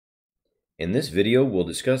In this video, we'll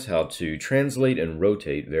discuss how to translate and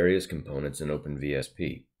rotate various components in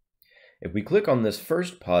OpenVSP. If we click on this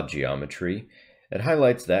first pod geometry, it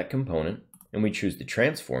highlights that component, and we choose the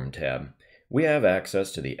Transform tab. We have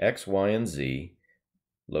access to the X, Y, and Z,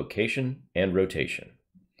 location, and rotation.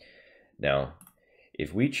 Now,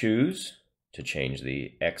 if we choose to change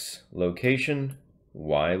the X location,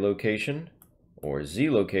 Y location, or Z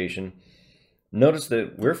location, notice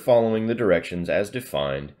that we're following the directions as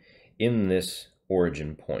defined in this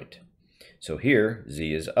origin point. So here,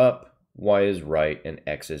 Z is up, Y is right, and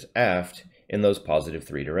X is aft in those positive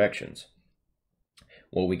three directions.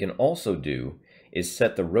 What we can also do is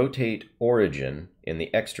set the rotate origin in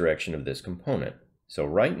the X direction of this component. So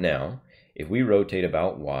right now, if we rotate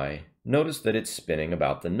about Y, notice that it's spinning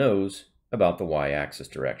about the nose, about the Y-axis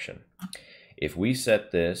direction. If we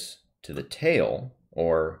set this to the tail,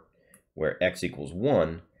 or where X equals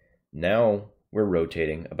 1, now we're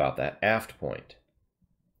rotating about that aft point.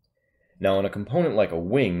 Now on a component like a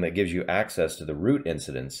wing that gives you access to the root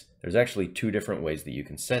incidence, there's actually two different ways that you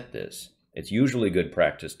can set this. It's usually good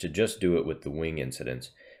practice to just do it with the wing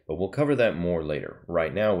incidence, but we'll cover that more later.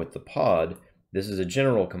 Right now with the pod, this is a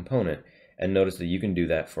general component, and notice that you can do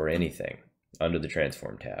that for anything under the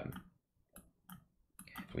Transform tab.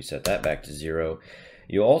 We set that back to 0.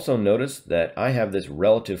 You'll also notice that I have this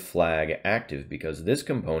relative flag active because this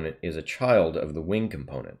component is a child of the wing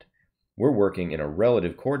component. We're working in a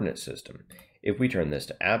relative coordinate system. If we turn this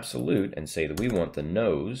to absolute and say that we want the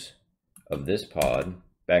nose of this pod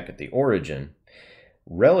back at the origin,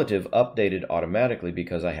 relative updated automatically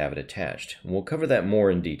because I have it attached. We'll cover that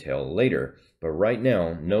more in detail later, but right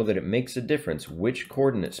now know that it makes a difference which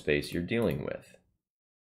coordinate space you're dealing with.